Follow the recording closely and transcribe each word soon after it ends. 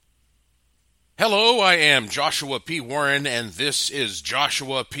Hello, I am Joshua P. Warren, and this is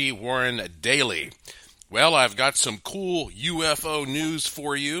Joshua P. Warren Daily. Well, I've got some cool UFO news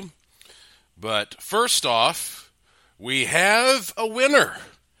for you, but first off, we have a winner.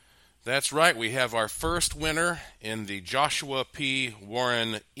 That's right, we have our first winner in the Joshua P.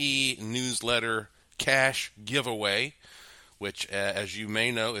 Warren e-newsletter cash giveaway, which, as you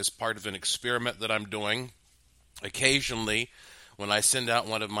may know, is part of an experiment that I'm doing. Occasionally, when I send out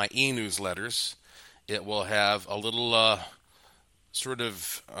one of my e-newsletters, it will have a little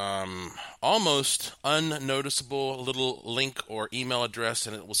almost unnoticeable little link or email address,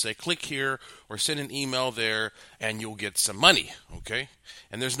 and it will say click here or send an email there and you'll get some money, okay?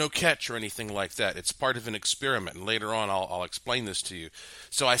 And there's no catch or anything like that. It's part of an experiment, and later on I'll explain this to you.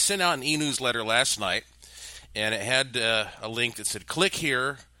 So I sent out an e-newsletter last night, and it had a link that said click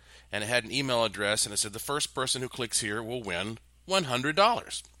here, and it had an email address, and it said the first person who clicks here will win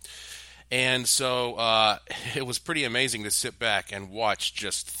 $100. And so it was pretty amazing to sit back and watch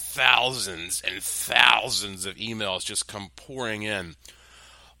just thousands and thousands of emails just come pouring in,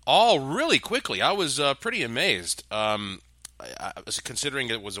 all really quickly. I was pretty amazed. I was considering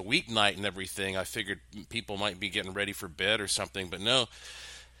it was a weeknight and everything. I figured people might be getting ready for bed or something, but no.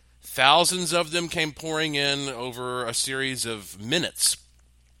 Thousands of them came pouring in over a series of minutes.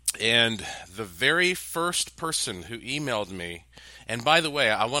 And the very first person who emailed me, and by the way,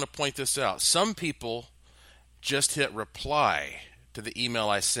 I want to point this out. Some people just hit reply to the email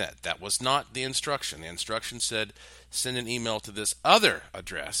I sent. That was not the instruction. The instruction said send an email to this other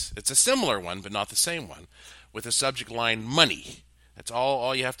address. It's a similar one, but not the same one, with the subject line money. That's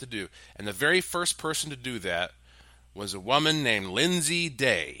all you have to do. And the very first person to do that was a woman named Lindsay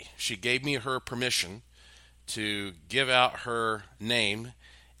Day. She gave me her permission to give out her name.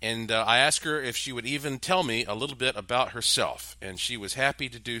 And I asked her if she would even tell me a little bit about herself, and she was happy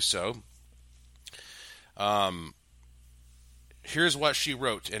to do so. Here's what she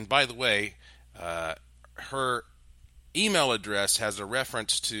wrote. And by the way, her email address has a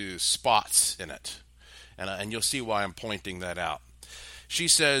reference to spots in it, and you'll see why I'm pointing that out. She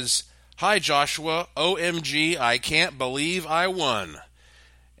says, "Hi Joshua, OMG, I can't believe I won."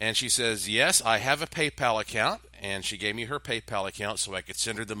 And she says, "Yes, I have a PayPal account." And she gave me her PayPal account so I could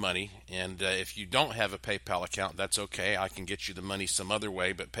send her the money. And if you don't have a PayPal account, that's okay. I can get you the money some other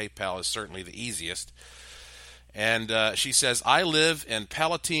way, but PayPal is certainly the easiest. And she says, "I live in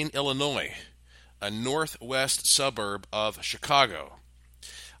Palatine, Illinois, a northwest suburb of Chicago.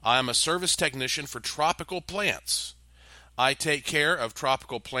 I am a service technician for tropical plants. I take care of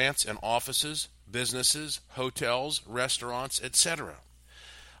tropical plants in offices, businesses, hotels, restaurants, etc.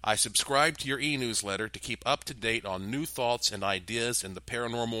 I subscribe to your e-newsletter to keep up to date on new thoughts and ideas in the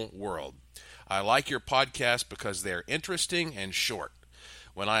paranormal world. I like your podcast because they are interesting and short.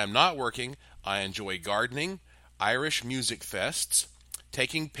 When I am not working, I enjoy gardening, Irish music fests,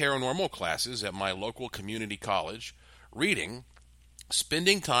 taking paranormal classes at my local community college, reading,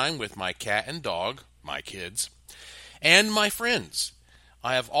 spending time with my cat and dog, my kids, and my friends.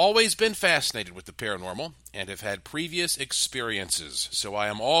 I have always been fascinated with the paranormal and have had previous experiences, so I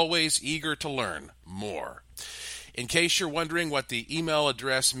am always eager to learn more. In case you're wondering what the email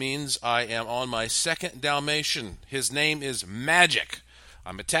address means, I am on my second Dalmatian. His name is Magic.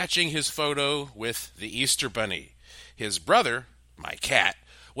 I'm attaching his photo with the Easter Bunny. His brother, my cat,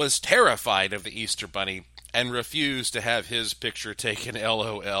 was terrified of the Easter Bunny and refused to have his picture taken,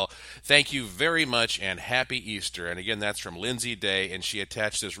 LOL. Thank you very much, and happy Easter. And again, that's from Lindsay Day, and she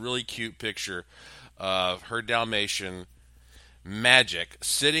attached this really cute picture of her Dalmatian, Magic,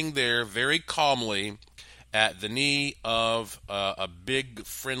 sitting there very calmly at the knee of a big,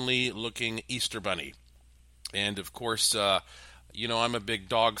 friendly-looking Easter Bunny. And, of course, I'm a big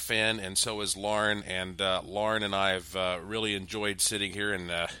dog fan, and so is Lauren. And Lauren and I have really enjoyed sitting here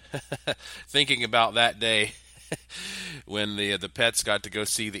and thinking about that day when the pets got to go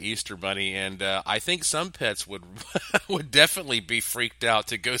see the Easter Bunny. And I think some pets would would definitely be freaked out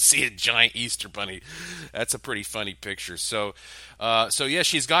to go see a giant Easter Bunny. That's a pretty funny picture. So yeah,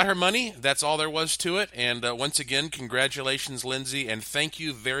 she's got her money. That's all there was to it. And once again, congratulations, Lindsay, and thank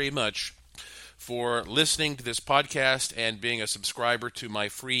you very much for listening to this podcast and being a subscriber to my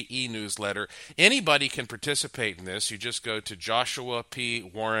free e-newsletter. Anybody can participate in this. You just go to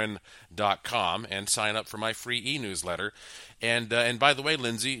joshuapwarren.com and sign up for my free e-newsletter. And by the way,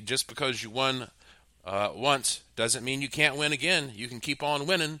 Lindsay, just because you won once doesn't mean you can't win again. You can keep on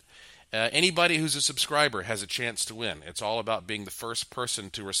winning. Anybody who's a subscriber has a chance to win. It's all about being the first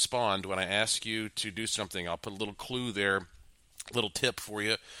person to respond when I ask you to do something. I'll put a little clue there, a little tip for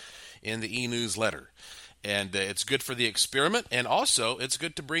you in the e-newsletter. And it's good for the experiment, and also it's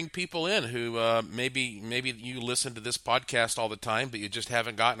good to bring people in who maybe you listen to this podcast all the time, but you just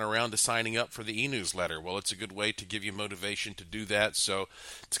haven't gotten around to signing up for the e-newsletter. Well, it's a good way to give you motivation to do that, so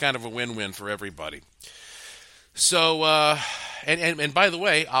it's kind of a win-win for everybody. So, and by the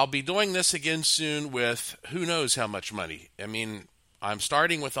way, I'll be doing this again soon with who knows how much money. I mean, I'm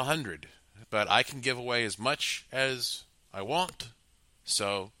starting with 100, but I can give away as much as I want,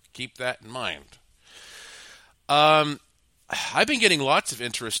 so keep that in mind. I've been getting lots of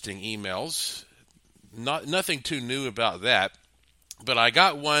interesting emails. Nothing too new about that, but I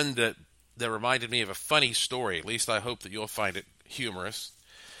got one that reminded me of a funny story. At least I hope that you'll find it humorous.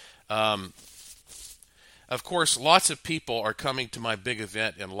 Of course, lots of people are coming to my big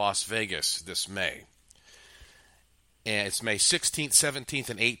event in Las Vegas this May. And it's May 16th, 17th,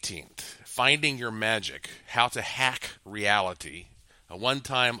 and 18th. Finding Your Magic, How to Hack Reality, a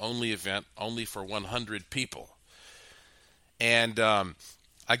one-time only event, only for 100 people. And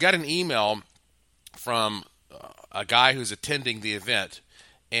I got an email from a guy who's attending the event,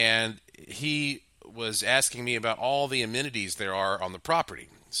 and he was asking me about all the amenities there are on the property.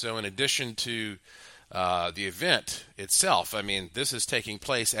 So in addition to the event itself, I mean, this is taking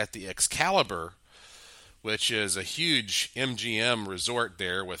place at the Excalibur, which is a huge MGM resort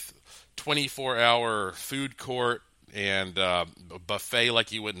there with 24-hour food court and a buffet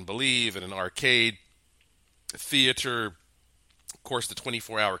like you wouldn't believe, and an arcade, theater, of course, the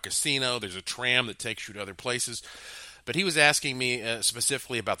 24-hour casino. There's a tram that takes you to other places. But he was asking me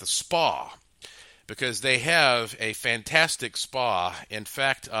specifically about the spa, because they have a fantastic spa. In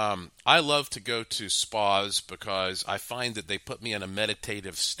fact, I love to go to spas because I find that they put me in a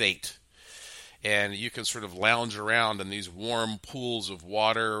meditative state. And you can sort of lounge around in these warm pools of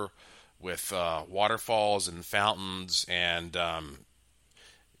water with waterfalls and fountains, and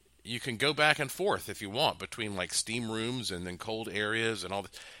you can go back and forth if you want between like steam rooms and then cold areas and all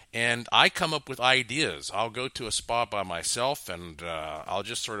that. And I come up with ideas. I'll go to a spa by myself, and I'll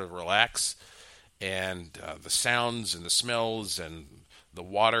just sort of relax, and the sounds and the smells and the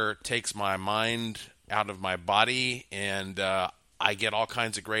water takes my mind out of my body, and I get all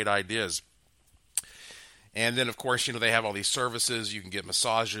kinds of great ideas. And then, of course, they have all these services. You can get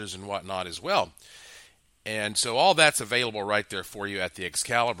massages and whatnot as well. And so all that's available right there for you at the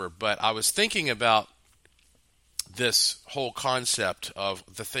Excalibur. But I was thinking about this whole concept of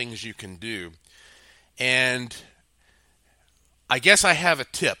the things you can do. And I guess I have a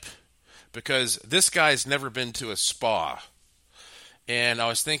tip, because this guy's never been to a spa. And I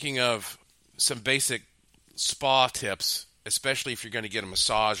was thinking of some basic spa tips, especially if you're going to get a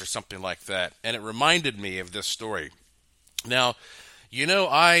massage or something like that. And it reminded me of this story. Now,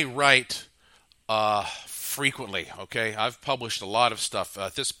 I write frequently, okay? I've published a lot of stuff.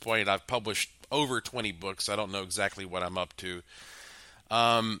 At this point, I've published over 20 books. I don't know exactly what I'm up to.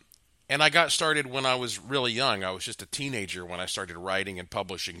 And I got started when I was really young. I was just a teenager when I started writing and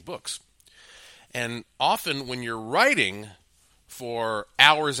publishing books. And often when you're writing for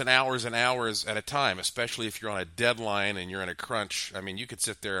hours and hours and hours at a time, especially if you're on a deadline and you're in a crunch, I mean, you could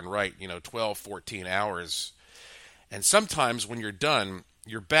sit there and write, 12, 14 hours. And sometimes when you're done,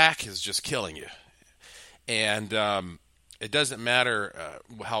 your back is just killing you. And it doesn't matter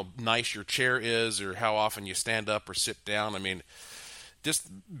how nice your chair is or how often you stand up or sit down. I mean, just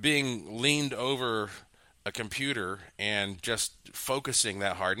being leaned over a computer and just focusing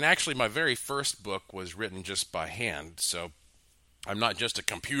that hard. And actually, my very first book was written just by hand, so I'm not just a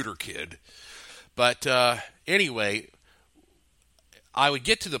computer kid. But anyway, I would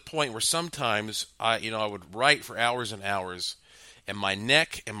get to the point where sometimes I would write for hours and hours, and my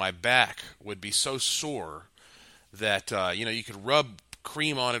neck and my back would be so sore that you could rub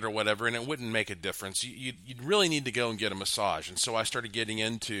cream on it or whatever, and it wouldn't make a difference. You'd really need to go and get a massage. And so I started getting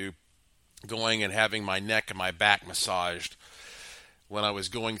into going and having my neck and my back massaged when I was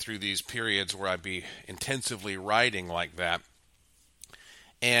going through these periods where I'd be intensively writing like that.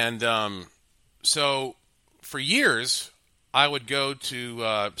 And so for years, I would go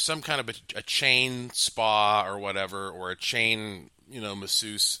to some kind of a chain spa or whatever, or a chain,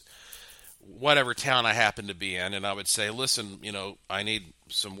 masseuse, whatever town I happened to be in, and I would say, listen, I need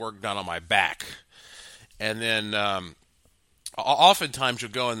some work done on my back. And then oftentimes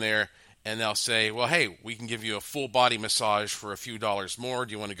you'll go in there and they'll say, well, hey, we can give you a full body massage for a few dollars more.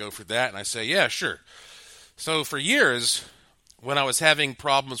 Do you want to go for that? And I say, yeah, sure. So for years, when I was having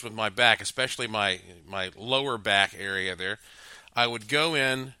problems with my back, especially my lower back area there, I would go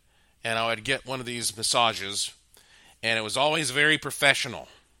in and I would get one of these massages, and it was always very professional.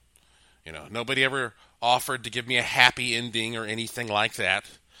 Nobody ever offered to give me a happy ending or anything like that.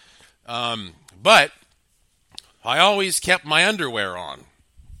 But I always kept my underwear on.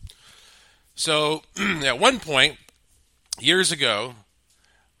 So at one point, years ago,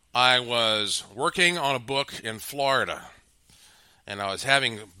 I was working on a book in Florida, and I was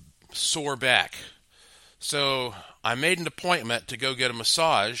having sore back. So I made an appointment to go get a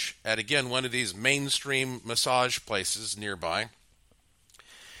massage at, again, one of these mainstream massage places nearby.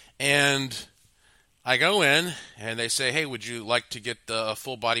 And I go in, and they say, hey, would you like to get a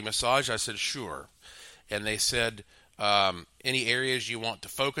full-body massage? I said, sure. And they said, any areas you want to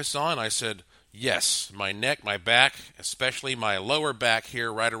focus on? I said, yes, my neck, my back, especially my lower back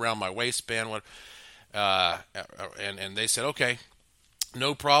here, right around my waistband. And they said, okay,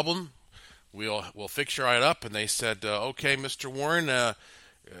 no problem. We'll fix you right up. And they said, okay, Mr. Warren,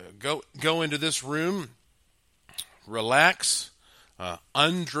 go into this room, relax,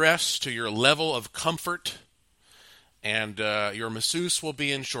 undress to your level of comfort, and your masseuse will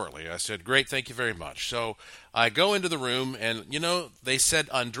be in shortly. I said, great, thank you very much. So I go into the room, and, they said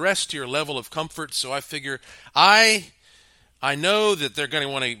undress to your level of comfort, so I figure I know that they're going to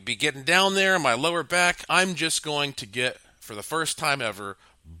want to be getting down there, my lower back. I'm just going to get, for the first time ever,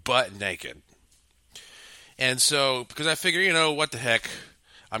 butt naked. And so, because I figure, what the heck,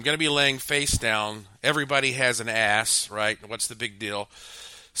 I'm going to be laying face down. Everybody has an ass, right? What's the big deal?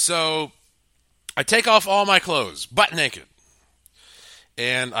 So I take off all my clothes, butt naked,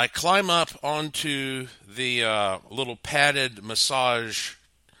 and I climb up onto the little padded massage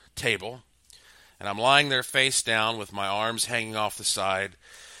table, and I'm lying there face down with my arms hanging off the side,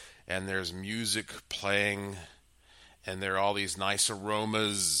 and there's music playing, and there are all these nice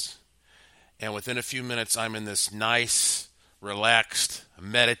aromas, and within a few minutes I'm in this nice, relaxed,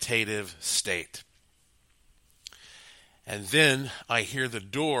 meditative state. And then I hear the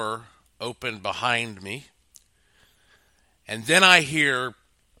door open behind me, and then I hear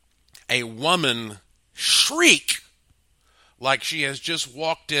a woman shriek like she has just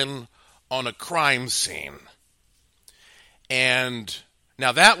walked in on a crime scene. And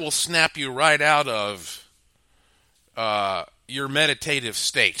now that will snap you right out of your meditative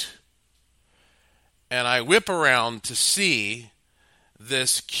state. And I whip around to see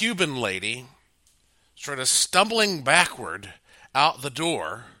this Cuban lady sort of stumbling backward out the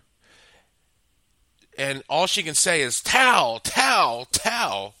door. And all she can say is, towel, towel,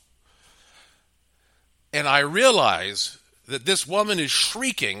 towel. And I realize that this woman is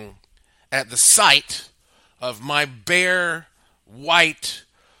shrieking at the sight of my bare, white,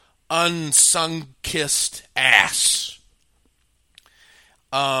 unsung-kissed ass.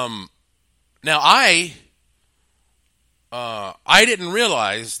 Now, I didn't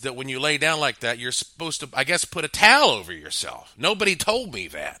realize that when you lay down like that, you're supposed to, I guess, put a towel over yourself. Nobody told me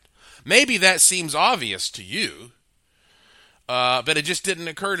that. Maybe that seems obvious to you, but it just didn't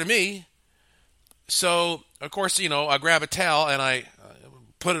occur to me. So, of course, I grab a towel and I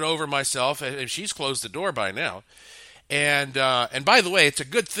put it over myself, and she's closed the door by now. And by the way, it's a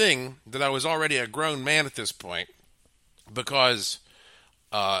good thing that I was already a grown man at this point, because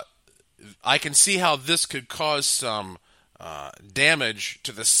I can see how this could cause some damage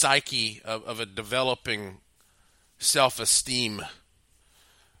to the psyche of a developing self-esteem.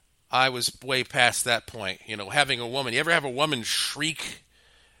 I was way past that point. Having a woman, you ever have a woman shriek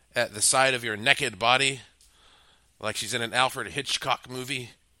at the sight of your naked body like she's in an Alfred Hitchcock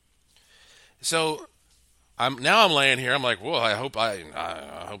movie? So I'm laying here. I'm like, well, I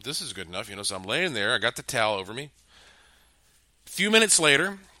hope this is good enough. So I'm laying there. I got the towel over me. A few minutes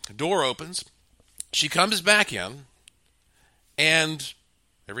later, the door opens. She comes back in, and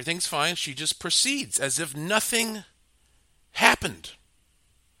everything's fine. She just proceeds as if nothing happened.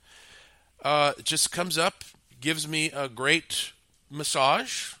 Just comes up, gives me a great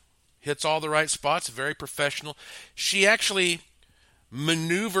massage, hits all the right spots, very professional. She actually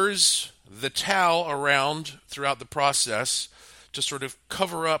maneuvers the towel around throughout the process to sort of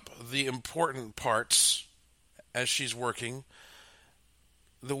cover up the important parts as she's working,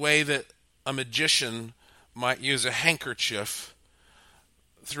 the way that a magician might use a handkerchief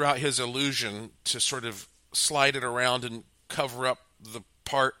throughout his illusion to sort of slide it around and cover up the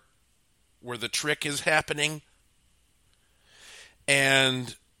part where the trick is happening.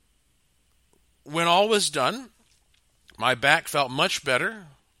 And when all was done, my back felt much better.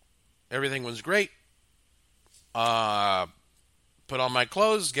 Everything was great. Put on my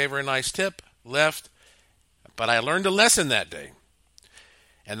clothes, gave her a nice tip, left. But I learned a lesson that day.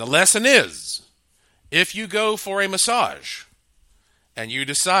 And the lesson is, if you go for a massage and you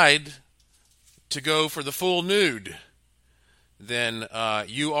decide to go for the full nude, then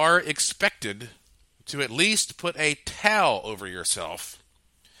you are expected to at least put a towel over yourself.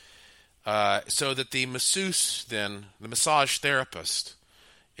 so that the masseuse, then the massage therapist,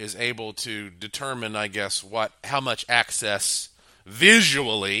 is able to determine, I guess, how much access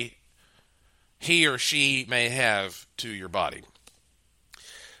visually he or she may have to your body.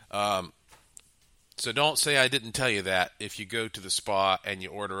 So don't say I didn't tell you that if you go to the spa and you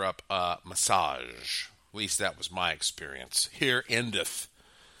order up a massage. At least that was my experience. Here endeth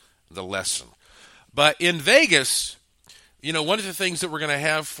the lesson. But in Vegas, one of the things that we're going to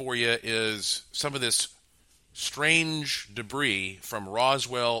have for you is some of this strange debris from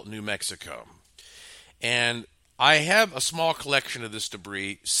Roswell, New Mexico. And I have a small collection of this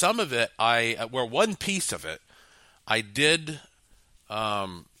debris. Some of it, one piece of it, I did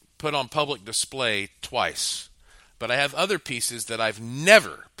put on public display twice. But I have other pieces that I've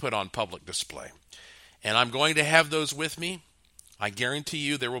never put on public display. And I'm going to have those with me. I guarantee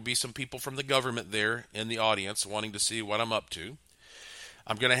you there will be some people from the government there in the audience wanting to see what I'm up to.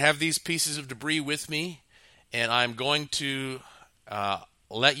 I'm going to have these pieces of debris with me, and I'm going to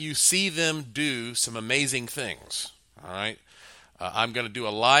let you see them do some amazing things. All right? I'm going to do a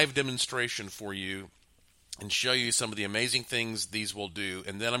live demonstration for you and show you some of the amazing things these will do,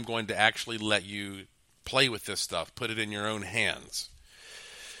 and then I'm going to actually let you play with this stuff, put it in your own hands.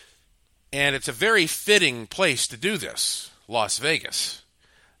 And it's a very fitting place to do this, Las Vegas,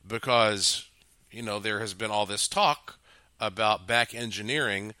 because, there has been all this talk about back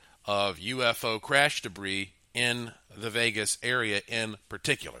engineering of UFO crash debris in the Vegas area in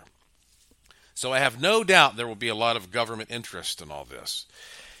particular. So I have no doubt there will be a lot of government interest in all this.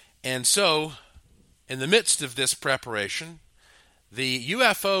 And so, in the midst of this preparation, the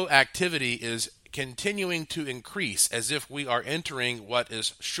UFO activity is continuing to increase as if we are entering what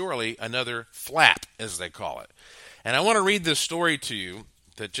is surely another flap, as they call it. And I want to read this story to you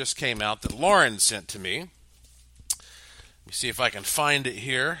that just came out that Lauren sent to me. Let me see if I can find it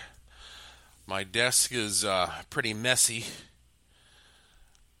here. My desk is pretty messy.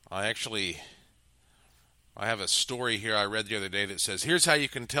 I have a story here I read the other day that says, here's how you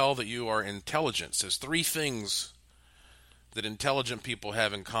can tell that you are intelligent. It says 3 things that intelligent people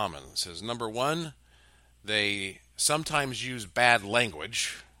have in common. It says, number 1, they sometimes use bad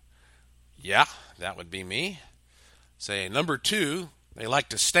language. Yeah, that would be me. Say, number 2, they like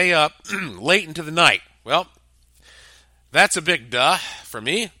to stay up late into the night. Well, that's a big duh for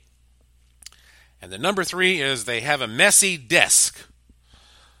me. And the number 3 is they have a messy desk.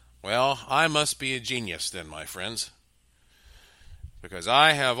 Well, I must be a genius then, my friends, because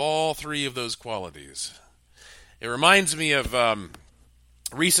I have all 3 of those qualities. It reminds me of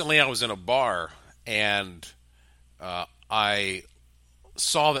recently I was in a bar and I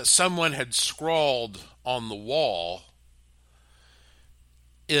saw that someone had scrawled on the wall,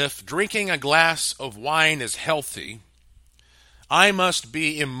 if drinking a glass of wine is healthy, I must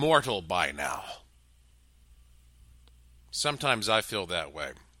be immortal by now. Sometimes I feel that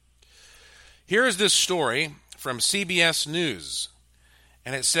way. Here is this story from CBS News.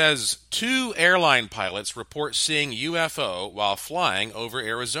 And it says, 2 airline pilots report seeing UFO while flying over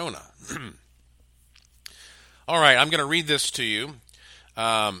Arizona. All right, I'm going to read this to you.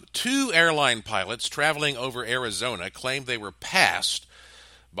 2 airline pilots traveling over Arizona claimed they were passed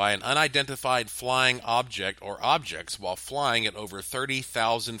by an unidentified flying object or objects while flying at over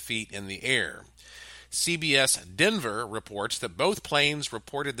 30,000 feet in the air. CBS Denver reports that both planes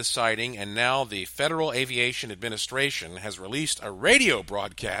reported the sighting, and now the Federal Aviation Administration has released a radio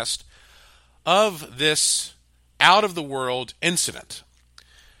broadcast of this out-of-the-world incident.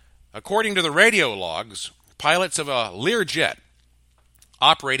 According to the radio logs, pilots of a Learjet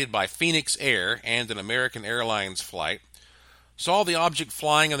operated by Phoenix Air and an American Airlines flight saw the object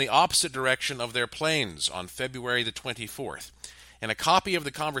flying in the opposite direction of their planes on February the 24th. In a copy of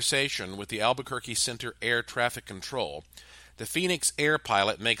the conversation with the Albuquerque Center Air Traffic Control, the Phoenix Air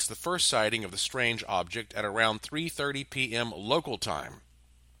pilot makes the first sighting of the strange object at around 3:30 p.m. local time.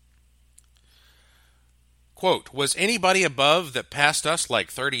 Quote, was anybody above that passed us like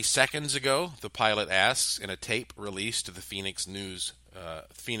 30 seconds ago? The pilot asks in a tape released to the Phoenix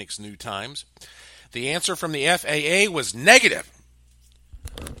New Times. The answer from the FAA was negative.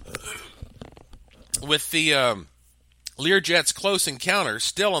 With the Learjet's close encounter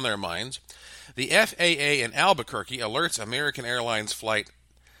still on their minds, the FAA in Albuquerque alerts American Airlines Flight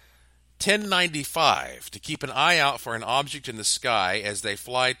 1095 to keep an eye out for an object in the sky as they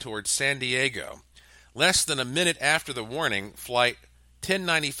fly towards San Diego. Less than a minute after the warning, Flight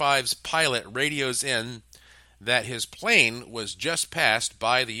 1095's pilot radios in that his plane was just passed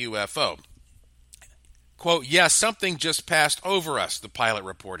by the UFO. Quote, yes, something just passed over us, the pilot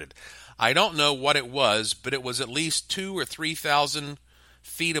reported. I don't know what it was, but it was at least 2,000 or 3,000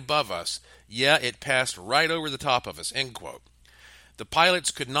 feet above us. Yeah, it passed right over the top of us, end quote. The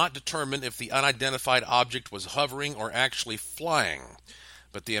pilots could not determine if the unidentified object was hovering or actually flying,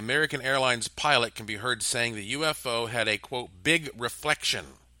 but the American Airlines pilot can be heard saying the UFO had a, quote, big reflection,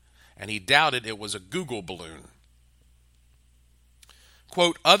 and he doubted it was a Google balloon.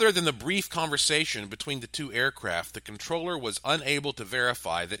 Quote, other than the brief conversation between the two aircraft, the controller was unable to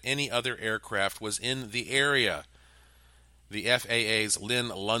verify that any other aircraft was in the area, the FAA's Lynn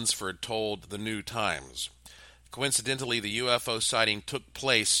Lunsford told the New Times. Coincidentally, the UFO sighting took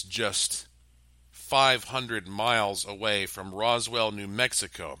place just 500 miles away from Roswell, New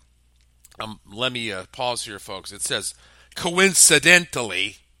Mexico. Let me pause here, folks. It says,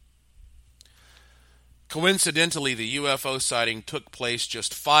 coincidentally, the UFO sighting took place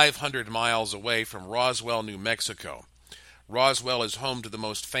just 500 miles away from Roswell, New Mexico. Roswell is home to the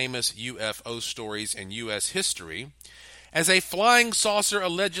most famous UFO stories in U.S. history, as a flying saucer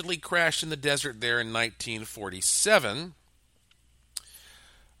allegedly crashed in the desert there in 1947.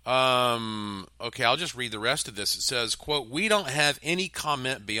 Okay, I'll just read the rest of this. It says, quote, we don't have any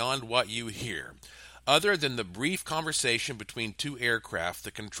comment beyond what you hear. Other than the brief conversation between two aircraft,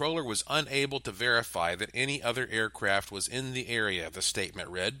 the controller was unable to verify that any other aircraft was in the area, the statement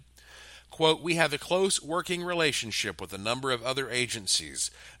read. Quote, we have a close working relationship with a number of other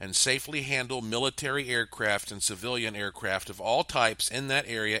agencies and safely handle military aircraft and civilian aircraft of all types in that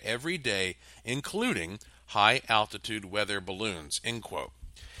area every day, including high-altitude weather balloons, end quote.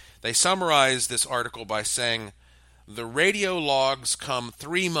 They summarize this article by saying, the radio logs come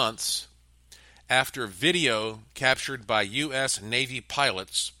 3 months after video captured by U.S. Navy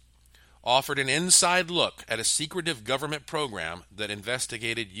pilots offered an inside look at a secretive government program that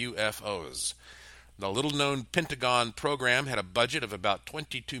investigated UFOs. The little-known Pentagon program had a budget of about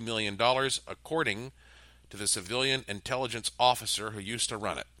 $22 million, according to the civilian intelligence officer who used to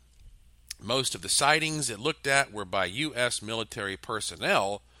run it. Most of the sightings it looked at were by U.S. military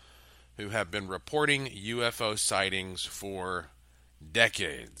personnel who have been reporting UFO sightings for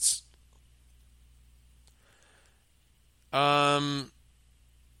decades.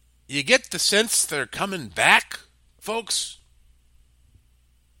 You get the sense they're coming back, folks?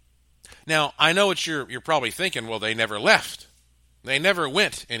 Now, I know what you're probably thinking, well, they never left. They never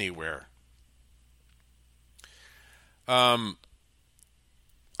went anywhere. I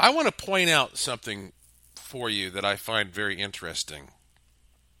want to point out something for you that I find very interesting.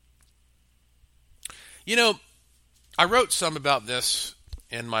 You know, I wrote some about this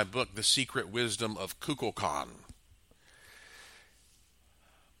in my book, The Secret Wisdom of Kukulkan.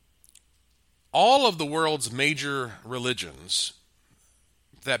 All of the world's major religions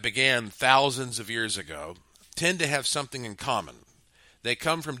that began thousands of years ago tend to have something in common. They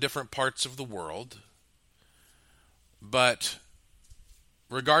come from different parts of the world, but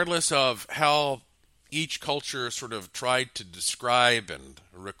regardless of how each culture sort of tried to describe and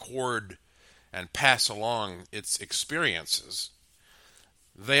record and pass along its experiences,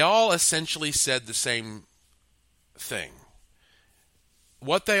 they all essentially said the same thing.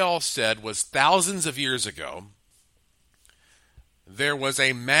 What they all said was thousands of years ago, there was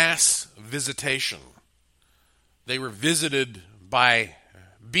a mass visitation. They were visited by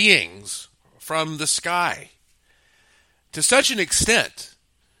beings from the sky to such an extent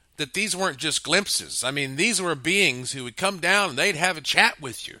that these weren't just glimpses. I mean, these were beings who would come down and they'd have a chat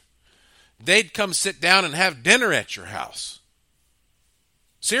with you. They'd come sit down and have dinner at your house.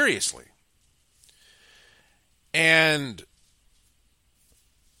 Seriously. And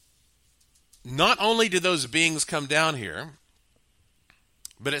not only did those beings come down here,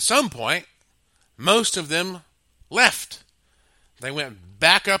 but at some point, most of them left. They went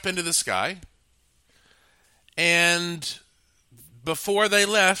back up into the sky, and before they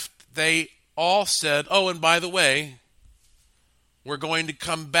left, they all said, oh, and by the way, we're going to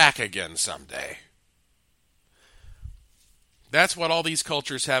come back again someday. That's what all these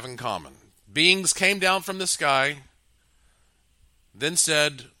cultures have in common. Beings came down from the sky, then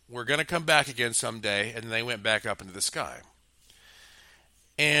said, we're going to come back again someday, and they went back up into the sky.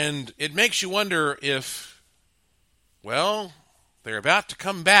 And it makes you wonder if, well, they're about to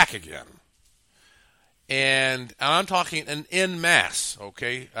come back again. And I'm talking an en masse,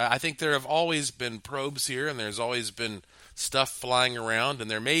 okay? I think there have always been probes here, and there's always been stuff flying around,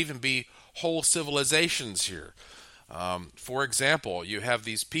 and there may even be whole civilizations here. For example, you have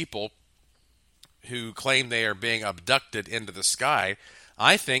these people who claim they are being abducted into the sky.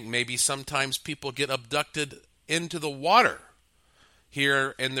 I think maybe sometimes people get abducted into the water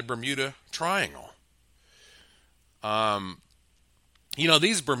here in the Bermuda Triangle.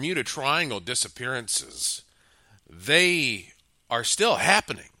 These Bermuda Triangle disappearances, they are still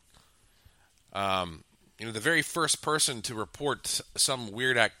happening. The very first person to report some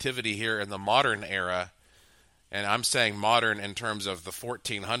weird activity here in the modern era, and I'm saying modern in terms of the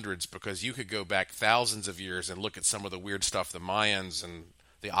 1400s, because you could go back thousands of years and look at some of the weird stuff the Mayans and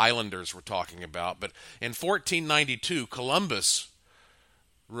the islanders were talking about. But in 1492, Columbus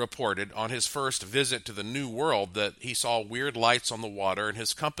reported on his first visit to the New World that he saw weird lights on the water and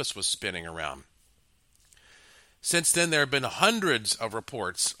his compass was spinning around. Since then, there have been hundreds of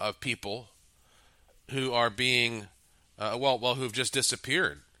reports of people who are being, who've just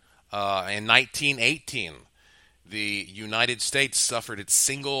disappeared. In 1918, the United States suffered its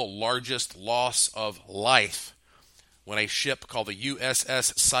single largest loss of life when a ship called the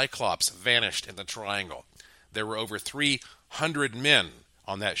USS Cyclops vanished in the Triangle. There were over 300 men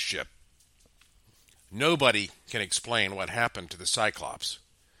on that ship. Nobody can explain what happened to the Cyclops.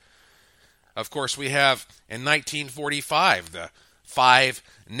 Of course, we have in 1945 the 5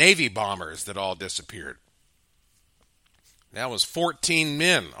 Navy bombers that all disappeared. That was 14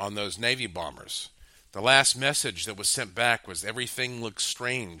 men on those Navy bombers. The last message that was sent back was, everything looks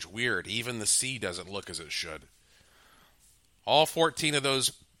strange, weird. Even the sea doesn't look as it should. All 14 of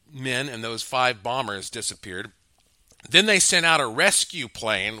those men and those 5 bombers disappeared. Then they sent out a rescue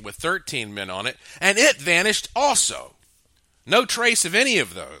plane with 13 men on it, and it vanished also. No trace of any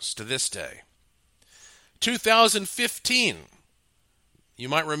of those to this day. 2015, you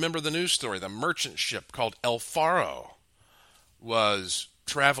might remember the news story. The merchant ship called El Faro was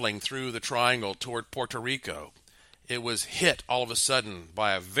traveling through the Triangle toward Puerto Rico. It was hit all of a sudden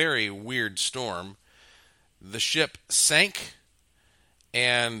by a very weird storm. The ship sank,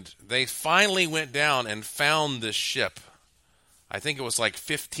 and they finally went down and found this ship. I think it was like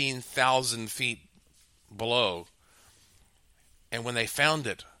 15,000 feet below. And when they found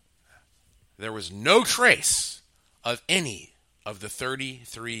it, there was no trace of any of the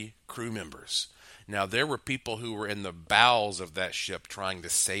 33 crew members. Now, there were people who were in the bowels of that ship trying to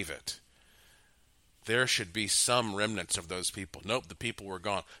save it. There should be some remnants of those people. Nope, the people were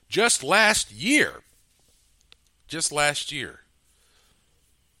gone. Just last year.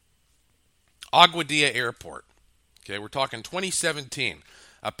 Aguadilla Airport. Okay, we're talking 2017.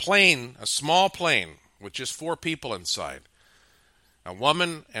 A small plane with just 4 people inside. A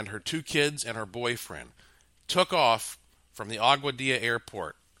woman and her 2 kids and her boyfriend took off from the Aguadilla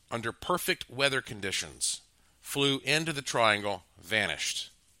Airport under perfect weather conditions, flew into the Triangle, vanished.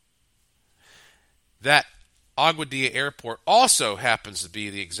 That Aguadilla Airport also happens to be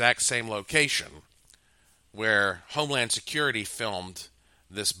the exact same location where Homeland Security filmed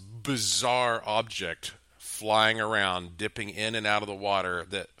this bizarre object flying around, dipping in and out of the water,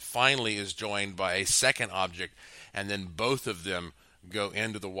 that finally is joined by a second object, and then both of them go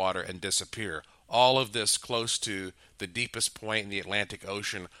into the water and disappear. All of this close to the deepest point in the Atlantic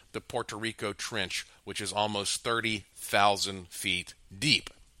Ocean, the Puerto Rico Trench, which is almost 30,000 feet deep.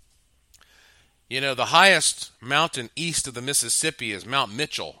 The highest mountain east of the Mississippi is Mount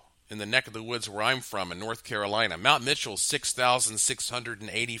Mitchell, in the neck of the woods where I'm from in North Carolina. Mount Mitchell is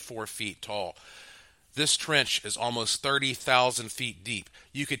 6,684 feet tall. This trench is almost 30,000 feet deep.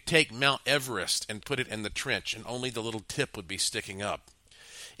 You could take Mount Everest and put it in the trench, and only the little tip would be sticking up.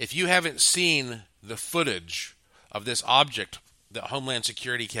 If you haven't seen the footage of this object that Homeland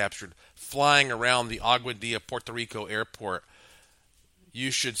Security captured flying around the Aguadilla, Puerto Rico airport,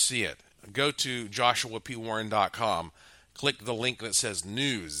 you should see it. Go to joshuapwarren.com, click the link that says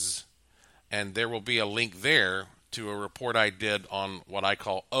news, and there will be a link there to a report I did on what I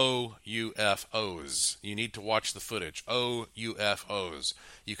call OUFOs. You need to watch the footage. OUFOs.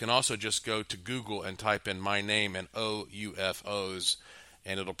 You can also just go to Google and type in my name and OUFOs,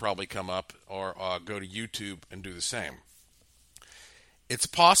 and it'll probably come up, or go to YouTube and do the same. It's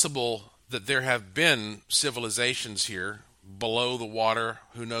possible that there have been civilizations here below the water,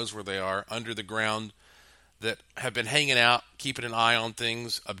 who knows where they are, under the ground, that have been hanging out, keeping an eye on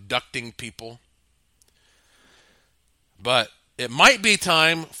things, abducting people. But it might be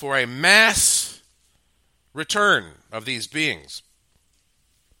time for a mass return of these beings.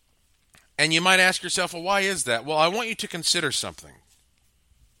 And you might ask yourself, well, why is that? Well, I want you to consider something.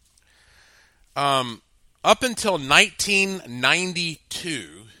 Up until 1992,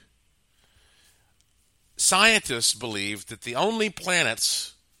 scientists believed that the only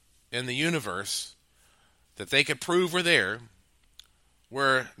planets in the universe that they could prove were there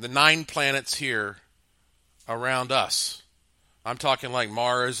were the 9 planets here around us. I'm talking like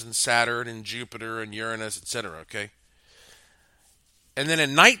Mars and Saturn and Jupiter and Uranus, etc., okay? And then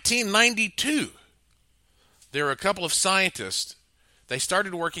in 1992, there were a couple of scientists. They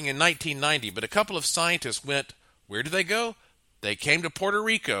started working in 1990, but a couple of scientists went, where did they go? They came to Puerto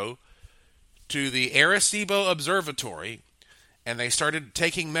Rico to the Arecibo Observatory, and they started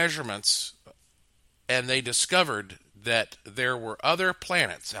taking measurements, and they discovered that there were other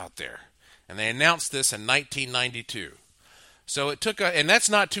planets out there. And they announced this in 1992. So it took and that's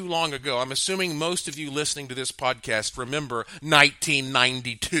not too long ago. I'm assuming most of you listening to this podcast remember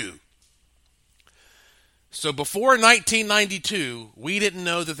 1992. So before 1992, we didn't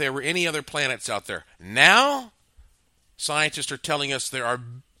know that there were any other planets out there. Now, scientists are telling us there are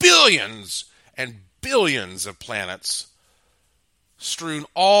billions and billions of planets strewn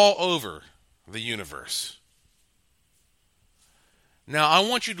all over the universe. Now, I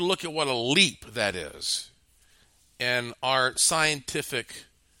want you to look at what a leap that is in our scientific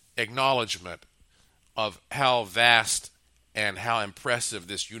acknowledgement of how vast and how impressive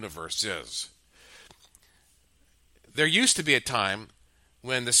this universe is. There used to be a time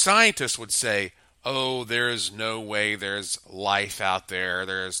when the scientists would say, oh, there is no way there's life out there.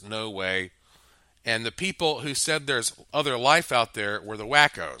 There's no way. And the people who said there's other life out there were the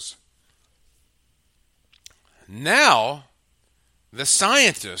wackos. Now, the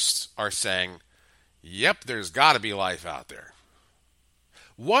scientists are saying, yep, there's got to be life out there.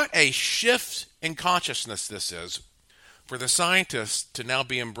 What a shift in consciousness this is for the scientists to now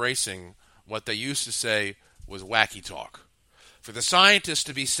be embracing what they used to say was wacky talk. For the scientists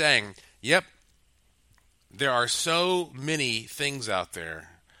to be saying, yep, there are so many things out there.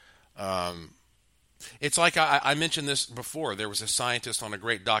 It's like I mentioned this before. There was a scientist on a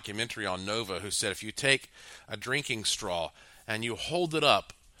great documentary on Nova who said if you take a drinking straw and you hold it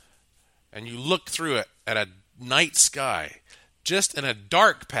up and you look through it at a night sky, just in a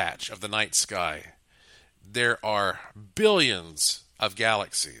dark patch of the night sky, there are billions of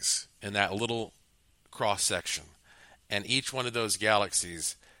galaxies in that little cross section. And each one of those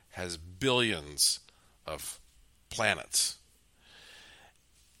galaxies has billions of planets.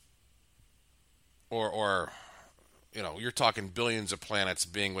 Or you're talking billions of planets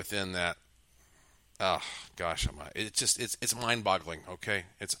being within that. Oh, gosh, it's mind-boggling, okay?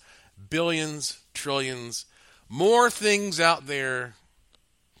 It's billions, trillions, more things out there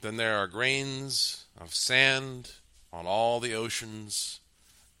than there are grains of sand on all the oceans,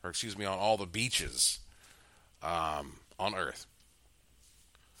 on all the beaches on Earth.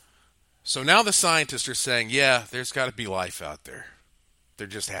 So now the scientists are saying, yeah, there's got to be life out there. There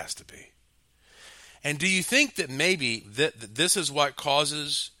just has to be. And do you think that maybe that this is what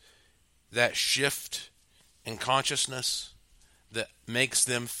causes that shift in consciousness that makes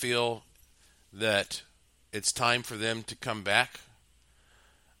them feel that it's time for them to come back?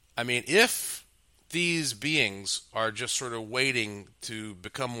 I mean, if these beings are just sort of waiting to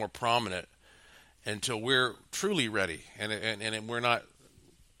become more prominent until we're truly ready and we're not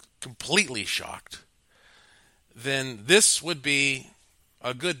completely shocked, then this would be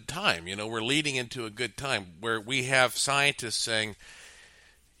a good time. We're leading into a good time where we have scientists saying,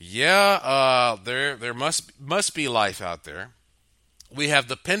 yeah, there must be life out there. We have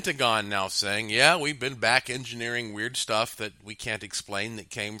the Pentagon now saying, yeah, we've been back engineering weird stuff that we can't explain that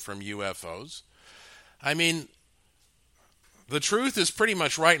came from UFOs. I mean, the truth is pretty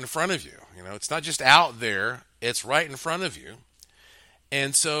much right in front of you. It's not just out there, it's right in front of you.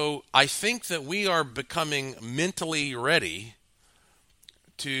 And so I think that we are becoming mentally ready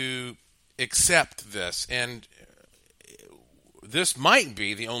to accept this. And this might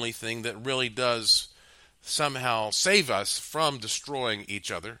be the only thing that really does somehow save us from destroying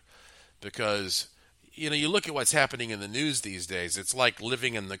each other. Because, you look at what's happening in the news these days. It's like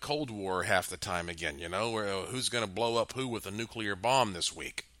living in the Cold War half the time again, where who's going to blow up who with a nuclear bomb this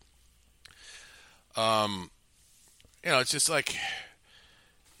week. It's just like,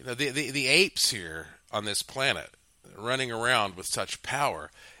 the apes here on this planet running around with such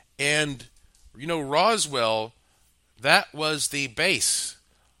power. And, Roswell, that was the base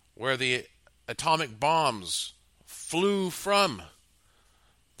where the atomic bombs flew from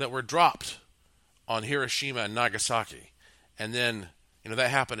that were dropped on Hiroshima and Nagasaki. And then, that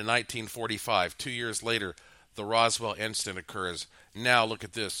happened in 1945. 2 years later, the Roswell incident occurs. Now, look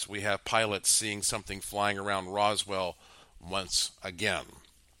at this. We have pilots seeing something flying around Roswell once again.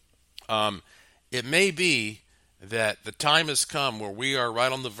 It may be that the time has come where we are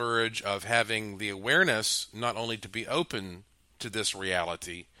right on the verge of having the awareness not only to be open to this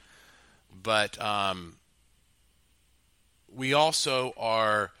reality, but we also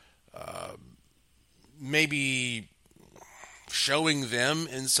are maybe showing them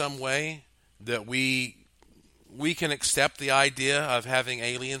in some way that we can accept the idea of having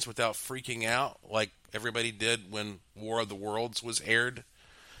aliens without freaking out like everybody did when War of the Worlds was aired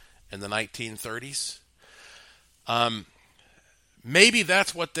in the 1930s. maybe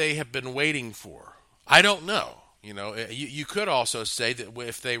that's what they have been waiting for. I don't know. You could also say that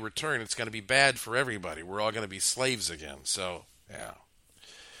if they return, it's going to be bad for everybody. We're all going to be slaves again. So, yeah.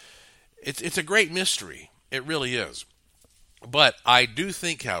 It's a great mystery. It really is. But I do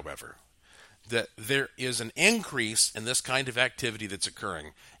think, however, that there is an increase in this kind of activity that's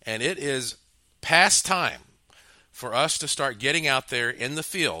occurring. And it is past time for us to start getting out there in the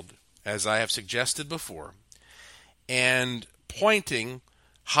field, as I have suggested before, and pointing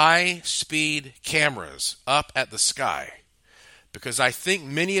high-speed cameras up at the sky, because I think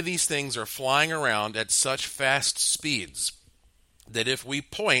many of these things are flying around at such fast speeds that if we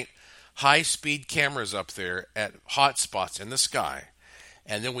point high-speed cameras up there at hot spots in the sky,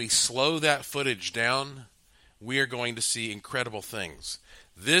 and then we slow that footage down, we are going to see incredible things.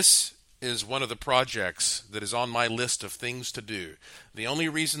 This is one of the projects that is on my list of things to do. The only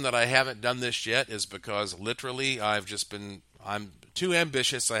reason that I haven't done this yet is because literally I'm too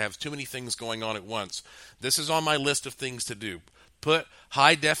ambitious. I have too many things going on at once. This is on my list of things to do. Put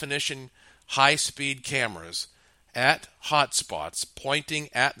high definition, high speed cameras at hot spots pointing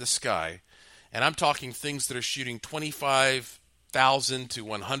at the sky. And I'm talking things that are shooting 25,000 to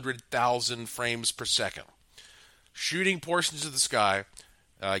 100,000 frames per second. Shooting portions of the sky,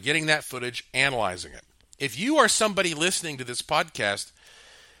 getting that footage, analyzing it. If you are somebody listening to this podcast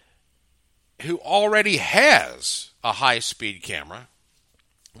who already has a high-speed camera,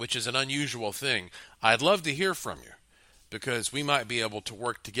 which is an unusual thing, I'd love to hear from you, because we might be able to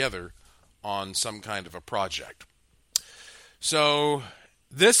work together on some kind of a project. So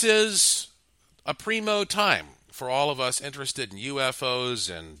this is a primo time for all of us interested in UFOs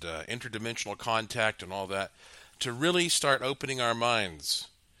and interdimensional contact and all that to really start opening our minds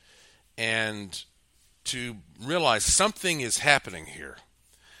and to realize something is happening here.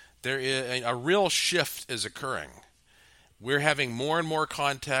 There is a real shift is occurring. We're having more and more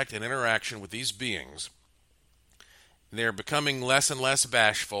contact and interaction with these beings. They're becoming less and less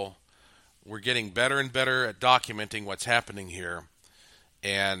bashful. We're getting better and better at documenting what's happening here.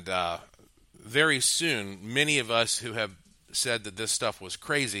 And very soon, many of us who have said that this stuff was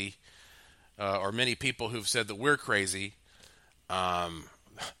crazy, or many people who've said that we're crazy,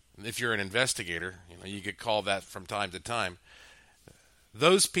 if you're an investigator, you get called that from time to time.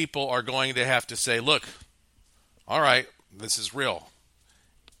 Those people are going to have to say, look, all right, this is real.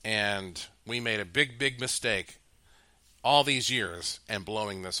 And we made a big, big mistake all these years and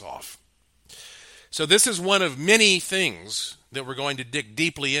blowing this off. So this is one of many things that we're going to dig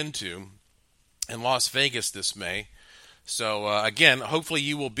deeply into in Las Vegas this May. So again, hopefully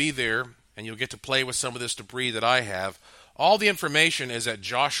you will be there and you'll get to play with some of this debris that I have. All the information is at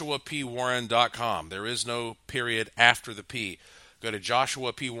joshuapwarren.com. There is no period after the P. Go to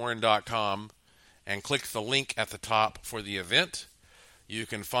joshuapwarren.com and click the link at the top for the event. You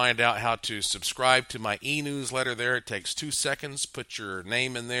can find out how to subscribe to my e-newsletter there. It takes 2 seconds. Put your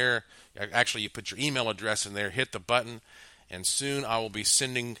name in there. Actually, you put your email address in there, hit the button, and soon I will be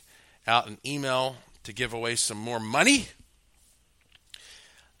sending out an email to give away some more money.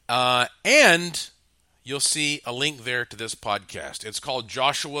 And you'll see a link there to this podcast. It's called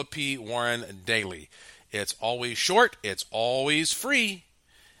Joshua P. Warren Daily. It's always short. It's always free.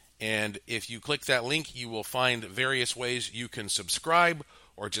 And if you click that link, you will find various ways you can subscribe,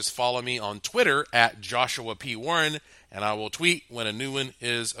 or just follow me on Twitter at Joshua P. Warren, and I will tweet when a new one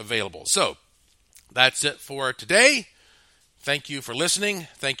is available. So that's it for today. Thank you for listening.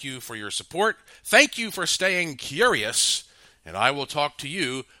 Thank you for your support. Thank you for staying curious, and I will talk to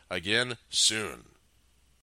you again soon.